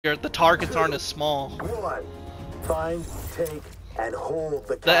the targets aren't as small. One, find, take, and hold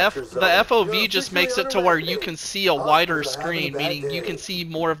the The capture zone. FOV just makes it to where you can see a wider screen, meaning you can see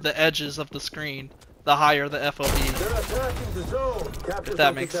more of the edges of the screen, the higher the FOV. They're attacking the zone. Capture If that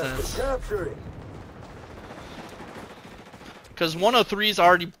zone makes contested. sense. Capturing. Because 103 is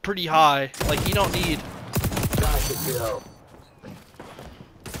already pretty high. Like, you don't need... Gotcha, kill.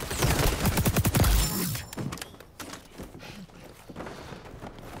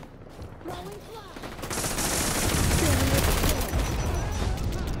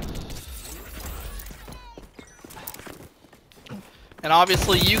 And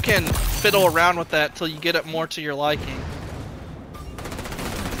obviously you can fiddle around with that till you get it more to your liking.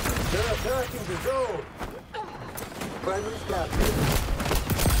 They're attacking the zone. Friendly's captured.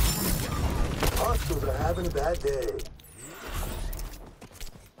 Hostiles are having a bad day.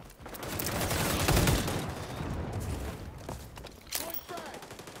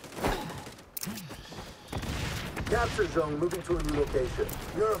 Capture zone moving to a new location.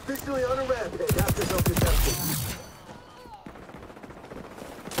 You're officially on a rampage. Capture zone contested.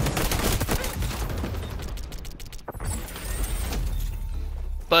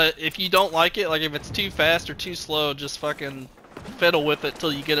 But if you don't like it, like if it's too fast or too slow, just fucking fiddle with it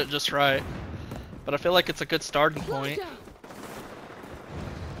till you get it just right. But I feel like it's a good starting point.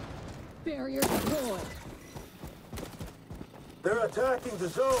 Barrier deployed. They're attacking the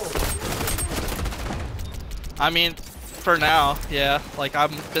zone. I mean, for now, yeah. Like,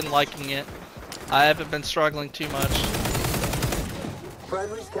 I've been liking it. I haven't been struggling too much.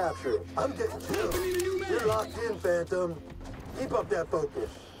 Friendly's captured. I'm getting killed. You're locked in, Phantom. Keep up that focus.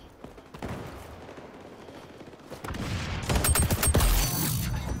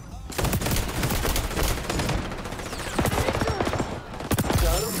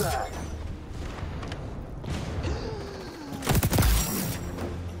 Got him back.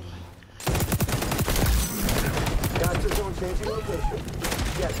 Capture zone changing location.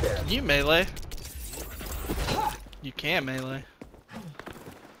 Get there. You melee. You can melee.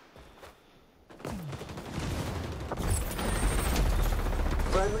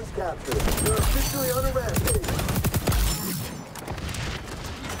 Friendly's captured. You're officially on a rampage.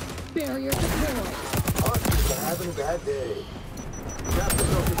 Barrier deployed. Hostiles are having a bad day. Capture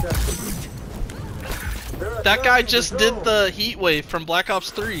zone contested. That guy just did the heat wave from Black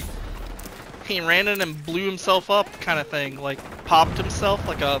Ops 3. He ran in and blew himself up kind of thing. Like, popped himself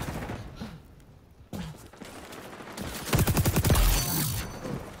like a...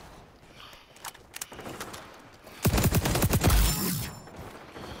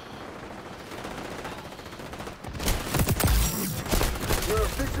 You're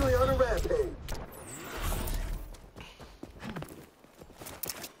officially on a rampage.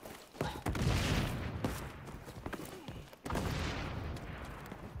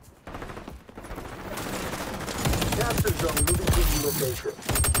 Capture zone moving to a new location.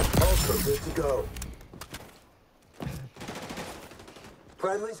 Also good to go.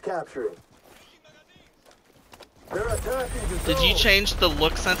 Friendly's capturing. They're attacking the zone. Did you change the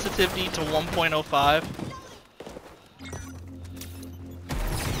look sensitivity to 1.05?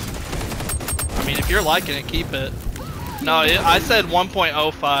 I mean, if you're liking it, keep it. No, I said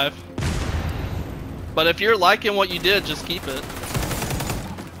 1.05. But if you're liking what you did, just keep it.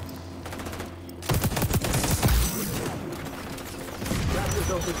 Capture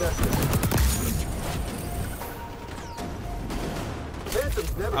zone contested.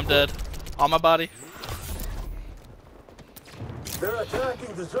 Phantom's never I'm quit. dead. On my body. They're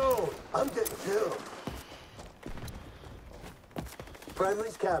attacking the zone. I'm getting killed.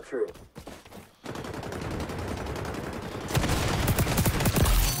 Friendly's capturing.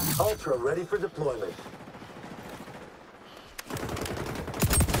 Ultra ready for deployment.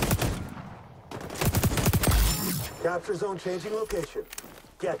 Capture zone changing location.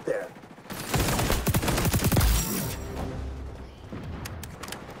 Get there.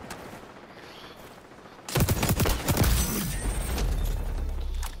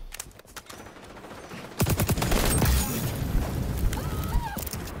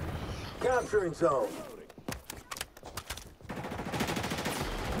 Capturing zone.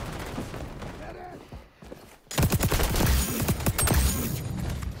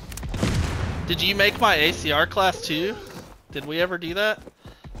 Did you make my ACR class too? Did we ever do that?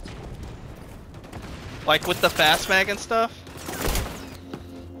 Like with the fast mag and stuff?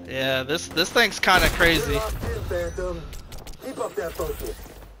 Yeah, this thing's kind of crazy. You're locked in, Phantom. Keep up that focus.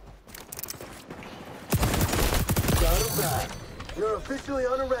 Got him back. You're officially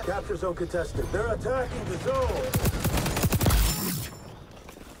on a ramp. Capture zone contested. They're attacking the zone.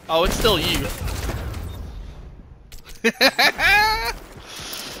 Oh, it's still you.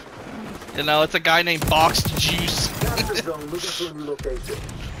 You know, it's a guy named Boxed Juice. Capture zone moving to a new location.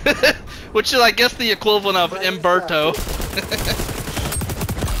 Which is, I guess, the equivalent of Umberto.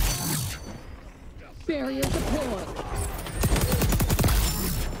 Barrier deployed.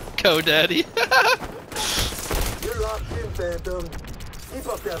 Go, Daddy. You're locked in, Phantom. Keep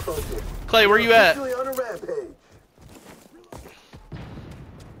up that focus. Clay, where you at? Officially on a rampage.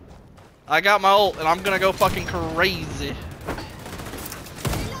 I got my ult, and I'm gonna go fucking crazy.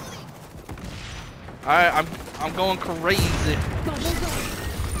 Alright, I'm going crazy. Bubble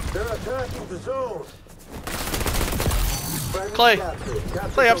zone. They're attacking the zone. Friendly Clay. captured. Capture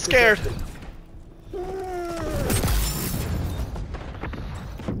Clay, I'm zone scared. contested.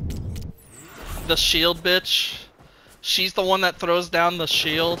 The shield bitch. She's the one that throws down the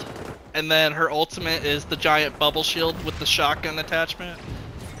shield, and then her ultimate is the giant bubble shield with the shotgun attachment.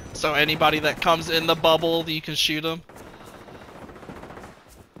 So anybody that comes in the bubble, you can shoot them.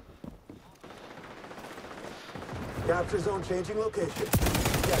 Capture zone changing location.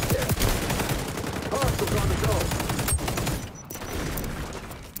 Get there. Hostiles on the zone.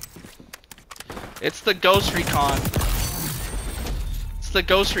 It's the Ghost Recon. It's the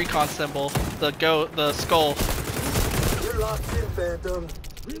Ghost Recon symbol. The skull. You're locked in, Phantom.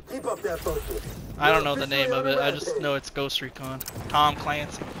 Keep up that focus. I don't know the name of it. I just know it's Ghost Recon. Tom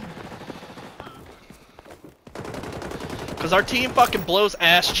Clancy. Cause our team fucking blows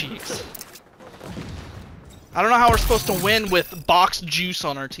ass cheeks. I don't know how we're supposed to win with Boxed Juice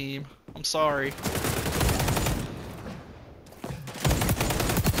on our team. I'm sorry.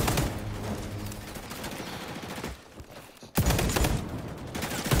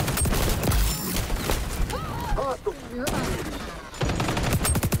 Hostile. You're out.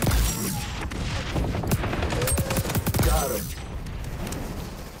 Got him.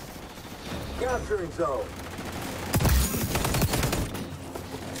 Capturing zone.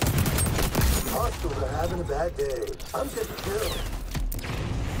 Hostiles are having a bad day. I'm getting killed.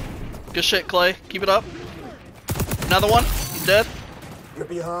 Good shit, Clay. Keep it up. Another one. He's dead. You're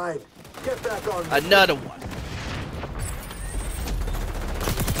behind. Get back on. Another one.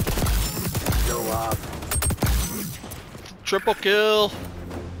 Go up. Triple kill.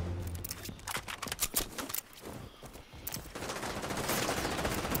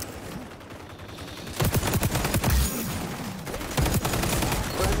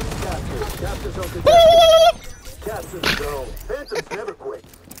 Friendly capture. Capture zone contested. Capture the zone. Phantoms never quit.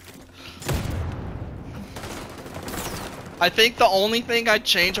 I think the only thing I'd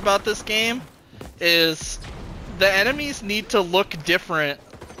change about this game is the enemies need to look different.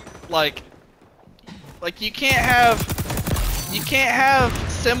 Like you can't have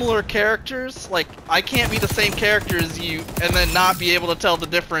similar characters. Like I can't be the same character as you and then not be able to tell the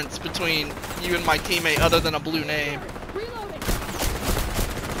difference between you and my teammate other than a blue name. Reloading.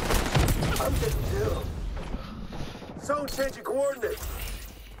 I'm getting killed. Zone changing coordinates.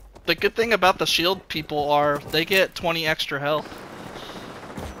 The good thing about the shield people are they get 20 extra health.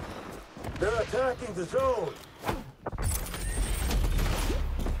 They're attacking the zone.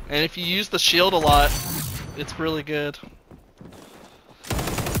 And if you use the shield a lot, it's really good.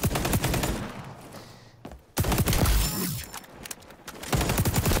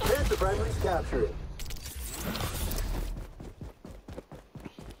 Panther friendlies capturing.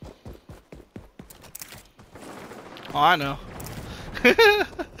 Oh, I know.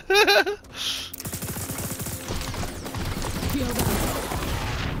 Shield out.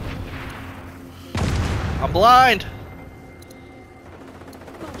 I'm blind.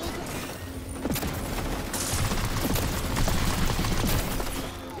 Bubble zone.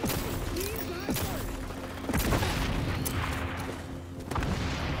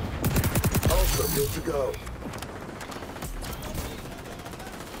 Also good to go.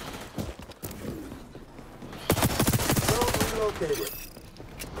 Zone relocated.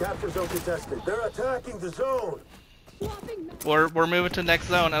 Capture zone contested. They're attacking the zone. Swapping mag. We're moving to next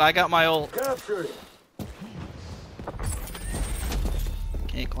zone, and I got my ult. Capturing.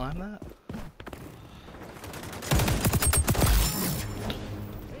 Can't climb that.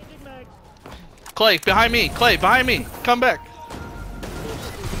 Clay, behind me! Clay, behind me! Come back!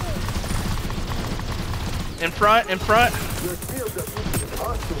 In front, in front. Your shields are being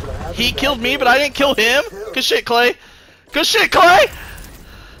hostiles are having He a bad killed me, day. but I didn't kill him! Good shit, Clay! Good shit, Clay!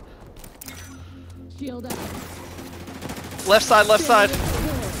 Shield out. Left side, left side. Barrier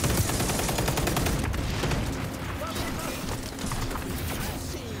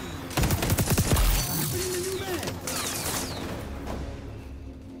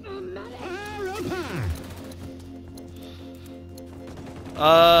deployed.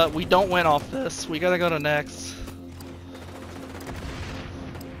 We don't win off this. We gotta go to next.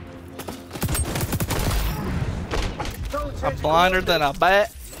 I'm blinder than a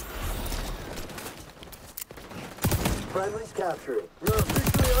bat. Friendly's captured. You're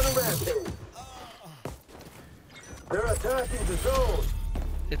officially on a rampage. They're attacking the zone.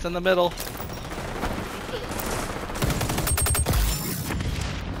 It's in the middle.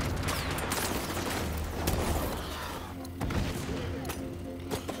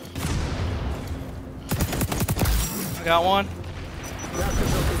 I got one. Capture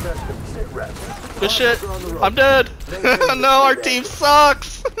zone contested. Sit rep. Good shit. Hostiles are on the road. I'm dead. No, our team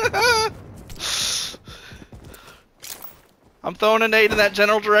sucks. I'm throwing a nade in that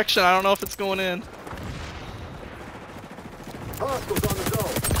general direction. I don't know if it's going in. Hostiles on the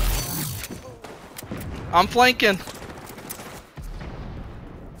zone. I'm flanking.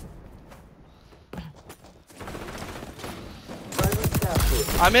 Friendly's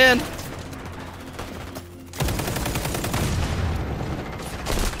captured. I'm in.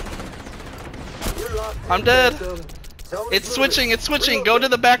 You're locked in, I'm dead. Phantom. Zone is It's moving. switching. It's switching. Go Reloading. to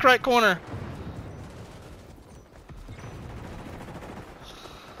the back right corner.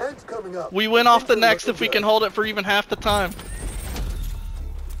 Heads coming up. We win off the Things are next if we looking can good. hold it for even half the time.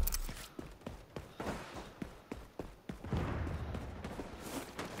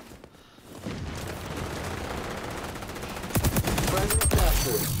 Friendly's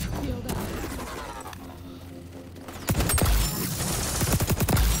captured. Shield out.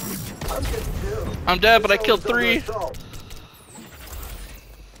 I'm getting killed. I'm dead, but I This killed zone's under 3. assault.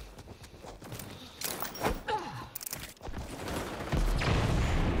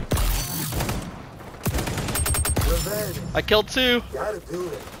 Revenge. I killed 2. Gotta do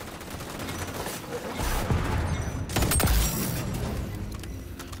it.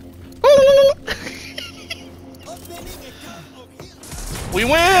 We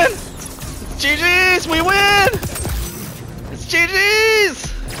win! GG's! We win! It's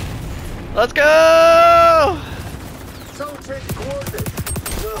GG's! Let's go! Zone change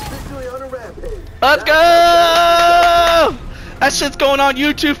coordinates. You're officially on a rampage. Let's go! That shit's going on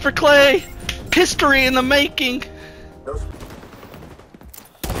YouTube for Clay. History in the making. Those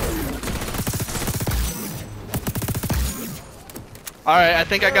Alright, I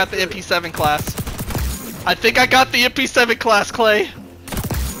think I got the MP7 class. I think I got the MP7 class, Clay.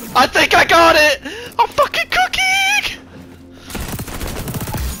 I think I got it! I fucking